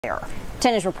there.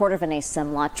 10 News reporter Vinay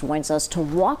Simlot joins us to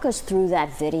walk us through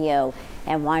that video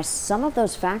and why some of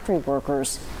those factory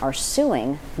workers are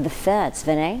suing the feds.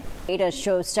 Vinay? Data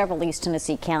shows several East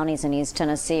Tennessee counties in East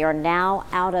Tennessee are now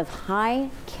out of high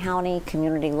county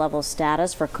community level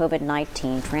status for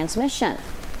COVID-19 transmission.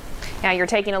 Now you're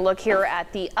taking a look here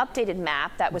at the updated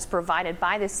map that was provided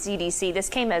by the CDC. This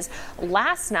came as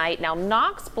last night. Now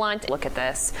Knox Blunt, look at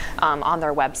this on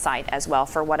their website as well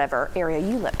for whatever area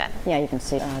you live in. Yeah, you can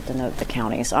see denote the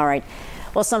counties. All right.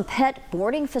 Well, some pet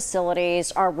boarding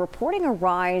facilities are reporting a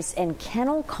rise in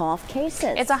kennel cough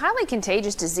cases. It's a highly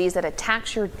contagious disease that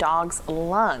attacks your dog's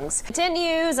lungs.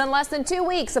 Continues in less than 2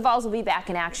 weeks. The Vols will be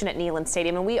back in action at Neyland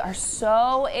Stadium, and we are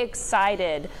so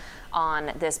excited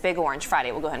on this Big Orange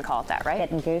Friday. We'll go ahead and call it that, right?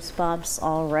 Getting goosebumps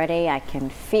already. I can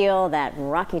feel that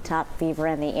Rocky Top fever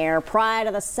in the air. Pride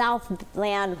of the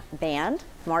Southland Band,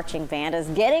 marching band, is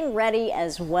getting ready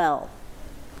as well.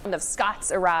 Of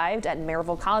Scots arrived at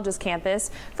Maryville College's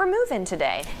campus for move-in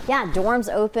today. Yeah, dorms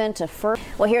open to first.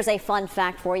 Well, here's a fun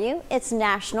fact for you. It's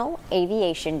National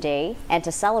Aviation Day, and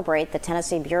to celebrate, the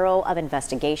Tennessee Bureau of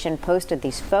Investigation posted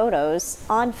these photos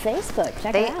on Facebook.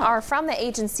 Check it out. They are from the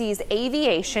agency's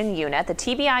aviation unit. The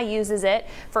TBI uses it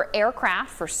for aircraft,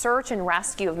 for search and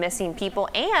rescue of missing people,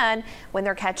 and when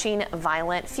they're catching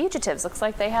violent fugitives. Looks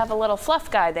like they have a little fluff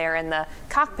guy there in the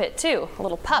cockpit too, a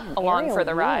little pup along for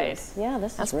the ride. Yeah,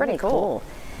 that's really pretty cool.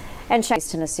 And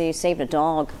East Tennessee saved a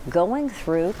dog going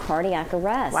through cardiac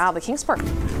arrest. Wow, the Kingsport.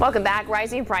 Welcome back.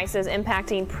 Rising prices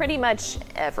impacting pretty much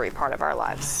every part of our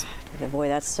lives. Boy,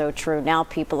 that's so true. Now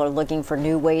people are looking for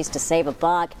new ways to save a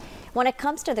buck when it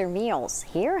comes to their meals.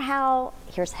 Here's how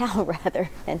rather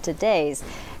in today's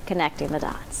Connecting the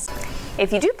Dots.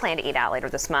 If you do plan to eat out later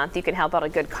this month, you can help out a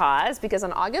good cause, because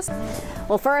on August...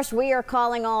 Well, first, we are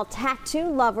calling all tattoo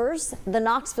lovers. The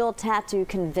Knoxville Tattoo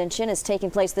Convention is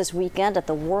taking place this weekend at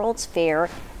the World's Fair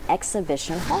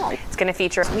Exhibition Hall. It's going to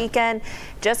feature this weekend.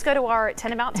 Just go to our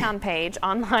 10 About Town page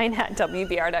online at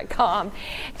WBR.com,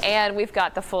 and we've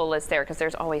got the full list there because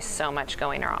there's always so much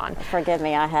going on. Forgive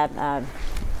me, I had...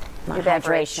 my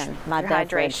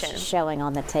beverage showing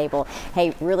on the table.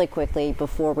 Hey, really quickly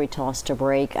before we toss to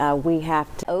break, we have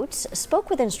Oates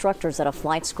spoke with instructors at a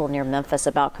flight school near Memphis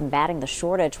about combating the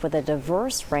shortage with a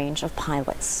diverse range of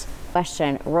pilots.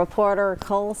 Question. Reporter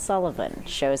Cole Sullivan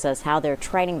shows us how they're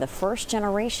training the first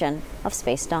generation of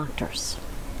space doctors.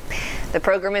 The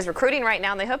program is recruiting right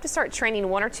now, and they hope to start training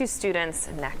 1 or 2 students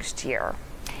next year.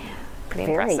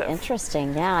 Very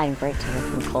interesting. Yeah, and great to hear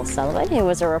from Cole Sullivan, who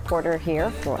was a reporter here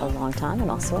for a long time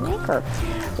and also an anchor.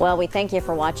 Well, we thank you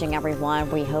for watching, everyone.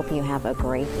 We hope you have a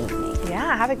great evening.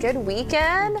 Yeah, have a good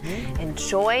weekend.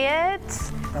 Enjoy it.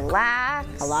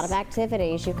 Relax. A lot of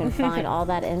activities. You can find all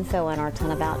that info in our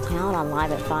 10 About Town on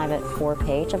Live at 5 at 4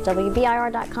 page of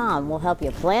WBIR.com. We'll help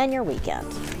you plan your weekend.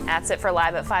 That's it for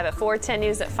Live at 5 at 4. 10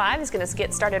 News at 5 is going to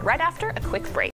get started right after a quick break.